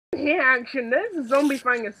Here, action. There's a zombie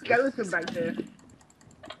fighting a skeleton back there. And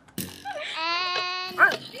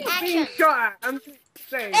I'm being action. shot at. I'm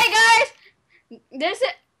saying. Hey guys, this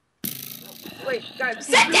is. Wait, guys.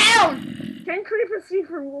 Sit down. Can creepers see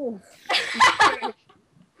through walls?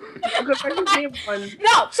 Because I can hear one.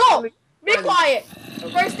 No, Soul, be Funny. quiet.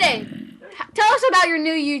 First thing, tell us about your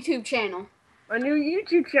new YouTube channel. My new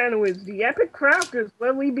YouTube channel is The Epic Crafters,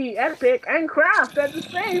 where we be epic and craft at the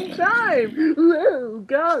same time. Whoa,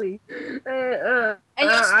 golly. And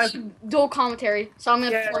you dual commentary, so I'm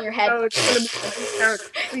gonna pull your head. So it's gonna be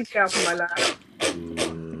character. Please get off of my lap.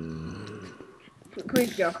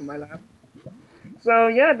 Please get off of my lap. So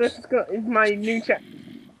yeah, this is my new channel.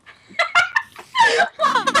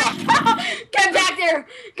 Get back there,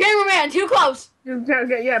 cameraman, too close.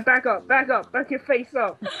 Yeah, back up, back your face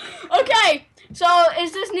up. Okay, so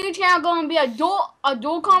is this new channel going to be a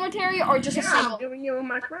dual commentary or just a single? I'm doing it with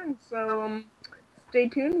my friends, so stay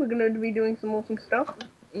tuned. We're gonna be doing some awesome stuff,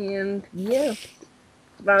 and yeah,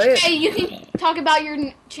 that's about it. Hey, you can talk about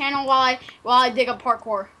your channel while I dig a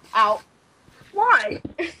parkour out. Why?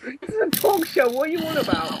 This is a talk show. What do you want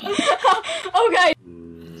about? Okay.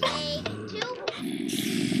 Take 2.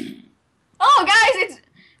 Oh, guys,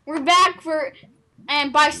 we're back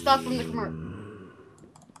and buy stuff from the commercial.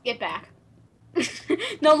 Get back.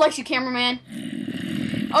 No likes you, cameraman.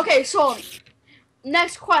 Okay, so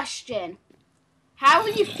next question. How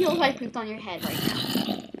would you feel if I pooped on your head right now?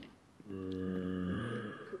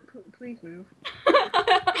 Please move.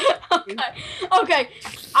 Okay,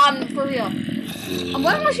 for real.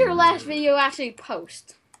 When was your last video actually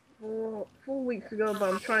post? 4 weeks ago, but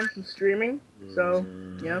I'm trying some streaming, so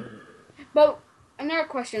yeah. But another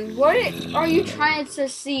question: what are you trying to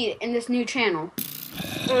see in this new channel?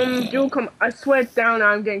 I swear down,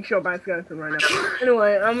 I'm getting shot by a skeleton right now.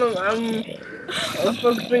 Anyway, I'm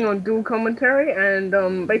focusing on dual commentary and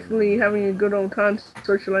basically having a good old time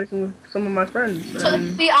socializing with some of my friends. So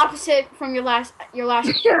the opposite from your last.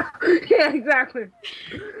 Yeah, exactly.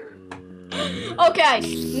 Okay,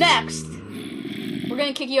 next. We're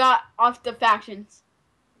gonna kick you off the factions.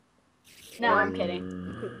 No, I'm kidding.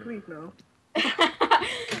 Please no.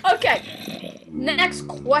 Okay, next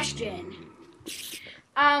question.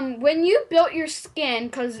 When you built your skin,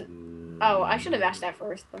 oh, I should have asked that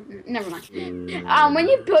first, but never mind. When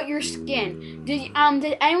you built your skin, did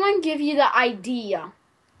anyone give you the idea?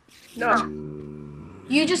 No.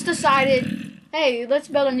 You just decided, hey, let's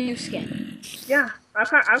build a new skin. Yeah,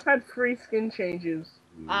 I've had 3 skin changes.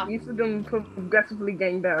 Each of them progressively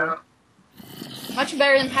getting better. Much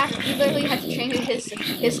better than Patrick. He literally had to change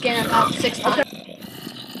his skin about 6 times.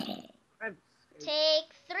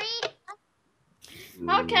 Take 3.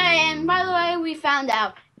 Okay, and by the way, we found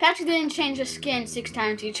out Patrick didn't change his skin 6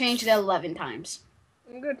 times. He changed it 11 times.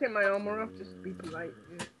 I'm gonna take my armor off just to be polite.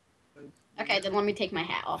 Okay, then let me take my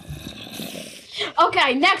hat off.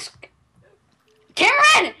 Okay, next.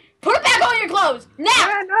 Cameron, put it back on your clothes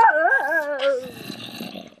now.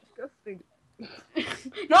 Disgusting.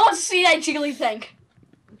 No one see that jiggly thing.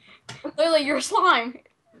 Literally, you're slime.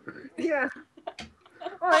 Yeah.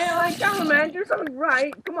 Oh yeah, like cameraman, do something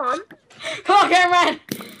right. Come on. Come on, Cameron.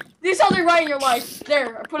 Do something right in your life.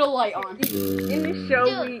 There, I put a light on. In this show,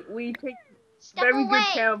 we take very good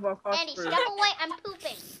care of our Andy, phosphorus. step away. I'm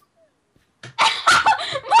pooping.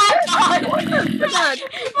 My God!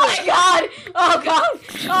 My God! Oh God!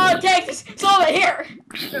 Oh, take this. Slow it here.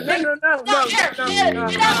 No. Get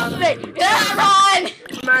out of the thing. Get out, run!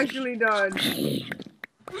 I'm actually done.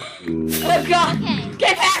 Oh God! Okay.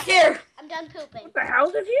 Get back here! I'm done pooping. What the hell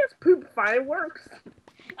did he just poop fireworks?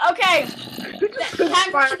 Okay. Who just pooped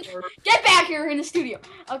fireworks? Get back here in the studio.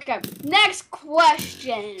 Okay. Next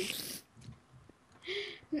question.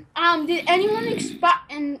 Did anyone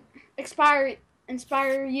inspire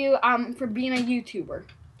you for being a YouTuber?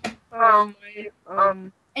 And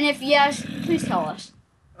if yes, please tell us.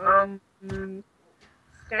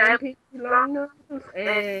 Stampy Long Nose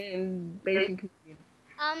and Bacon Cookie.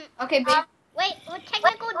 Okay, babe. Wait,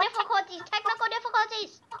 technical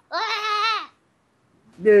difficulties. Ah!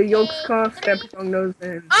 The Yolks Cast, Stampy Long Nose,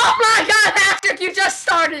 and... Oh my God, Patrick, you just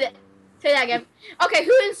started it. Say that again. Okay,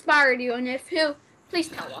 who inspired you, and if who, please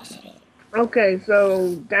tell us. Okay,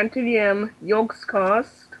 so Dante DM, Yolks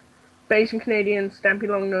Cast, Bayesian Canadian, Stampy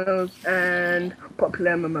Long Nose, and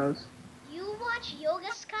Popular MMOs. You watch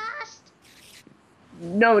Yoga's cast?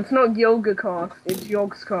 No, it's not Yoga Cast, it's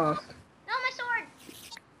Yolks Cast. No, my sword.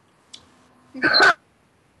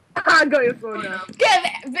 I got your sword now.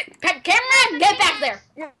 Cameron, get back there.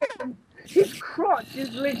 His crotch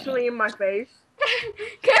is literally in my face.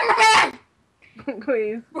 Cameraman!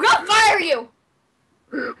 Please. We're gonna fire you!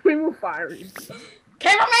 We will fire you.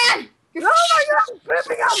 Cameraman!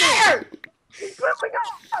 fired! He's pooping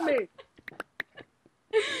on me!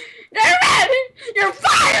 David! You're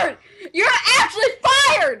fired! You're actually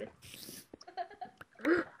fired!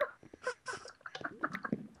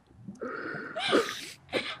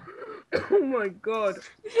 Oh my god.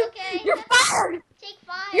 Okay. You're fired! Take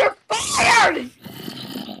 5. You're fired!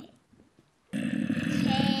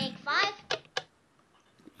 Take 5.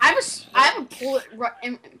 I have a bullet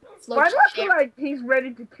in Why do I feel like he's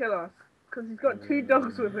ready to kill us? Because he's got 2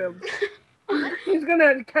 dogs with him. He's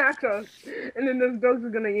gonna attack us, and then those dogs are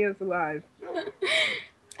gonna eat us alive.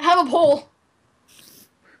 I have a pole.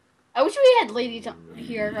 I wish we had ladies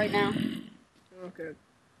here right now. Okay.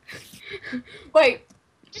 Wait.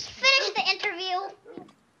 Just finish the interview.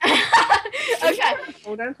 Okay.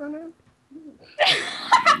 Oh, that's on him?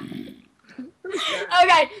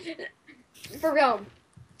 Okay. For real.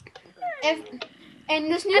 If in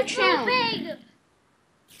this new channel. Pooping.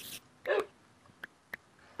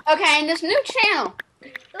 Okay, in this new channel.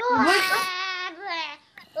 Dude,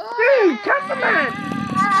 Testament!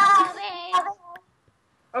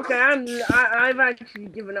 Okay, I've actually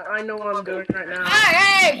given up. I know what I'm doing right now.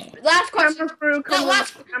 Hey, last question. Camera crew, come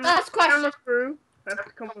last question. Camera crew, have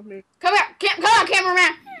to come with me. Come here. Come on,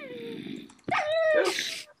 cameraman.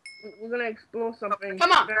 We're gonna explore something.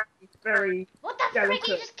 Come on. Very What the frick? delicate.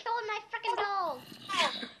 You just killed my freaking dog.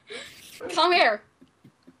 Come here.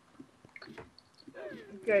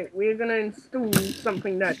 Okay, we're gonna install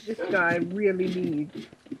something that this guy really needs.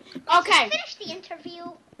 Okay. Finish the interview.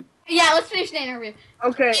 Yeah, let's finish the interview.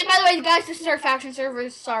 Okay. And by the way, guys, this is our faction server.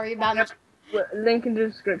 Sorry about it. Link in the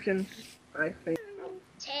description, I think.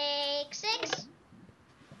 Take 6.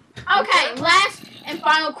 Okay, last and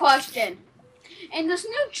final question. In this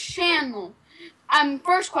new channel,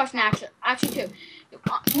 first question actually two.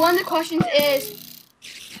 One of the questions is.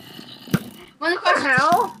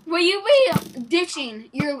 Hell? Will you be ditching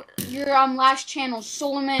your last channel,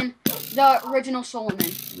 Souloman, the original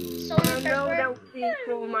Souloman? Souloman No, that Persword. would be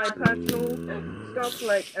for my personal stuff,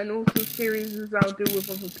 like, and also series I'll do with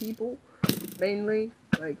other people, mainly.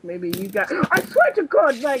 Like, maybe you guys. I swear to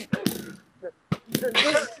God, like.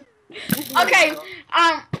 Okay,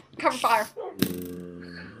 cover fire.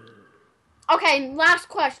 Okay, last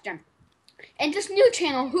question. In this new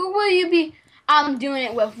channel, who will you be doing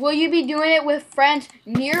it with? Will you be doing it with friends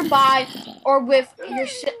nearby, or with your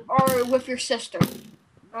sister?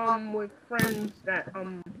 With friends that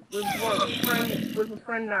with a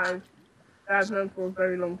friend that I've known for a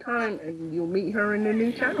very long time, and you'll meet her in the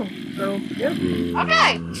new channel. So yeah.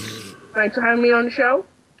 Okay. Thanks for having me on the show.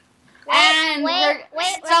 And Wait,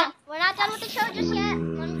 we're not done with the show just yet.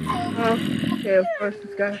 1, 2. Okay, of course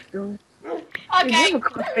this guy's still. Okay. You have a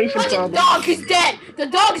conversation Look, the problem. dog is dead. The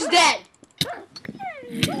dog's dead.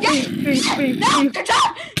 Yes. No, the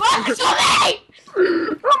dog. What? It's on me.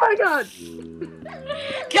 Oh my God!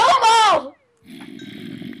 Kill them all.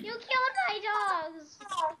 You killed my dogs.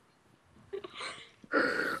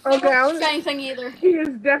 Okay, I don't was. say anything either. He is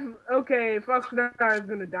definitely okay. Foxadier is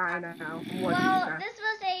gonna die now. From what Well, he this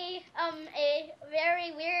was a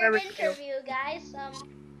very weird Very interview, guys.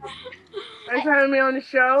 Thanks for having me on the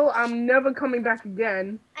show. I'm never coming back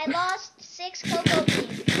again. I lost 6 cocoa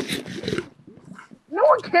beans. No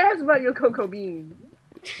one cares about your cocoa beans.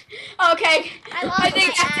 Okay. I lost think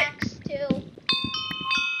my that's it. axe too.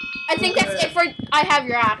 I think that's it for. I have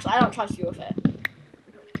your axe. I don't trust you with it.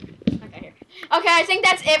 Okay. Here. Okay. I think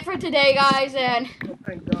that's it for today, guys. And Oh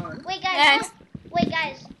my God. Wait, guys. Next. Wait,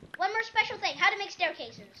 guys. One more special thing: how to make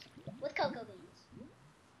staircases with cocoa beans.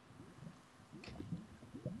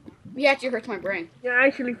 you actually hurts my brain. You're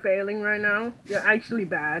actually failing right now. You're actually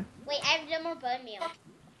bad. Wait, I have no more bone meal.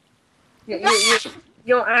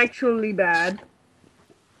 You're actually bad.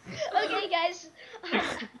 Okay, guys.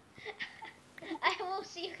 I will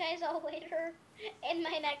see you guys all later in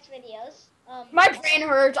my next videos. My brain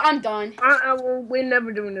hurts. I'm done. We're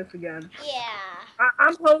never doing this again. Yeah.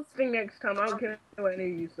 I'm hosting next time. I don't care what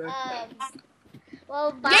any of you say.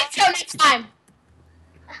 Well, bye. Get till next time.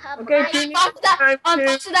 Okay, Bye. tune in next time On to-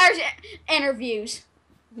 Foxadier's interviews.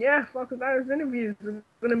 Yeah, Foxadier's interviews. We're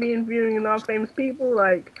gonna be interviewing a lot of famous people,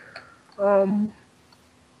 like, Who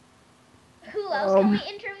else can we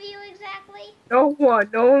interview exactly? no one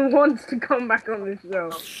wants to come back on this show.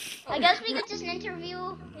 I guess we could just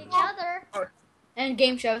interview each other. And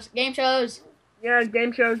game shows. Game shows. Yeah,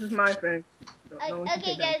 game shows is my thing. No one can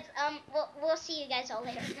Okay, take that. guys. We'll see you guys all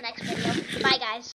later in the next video. Bye, guys.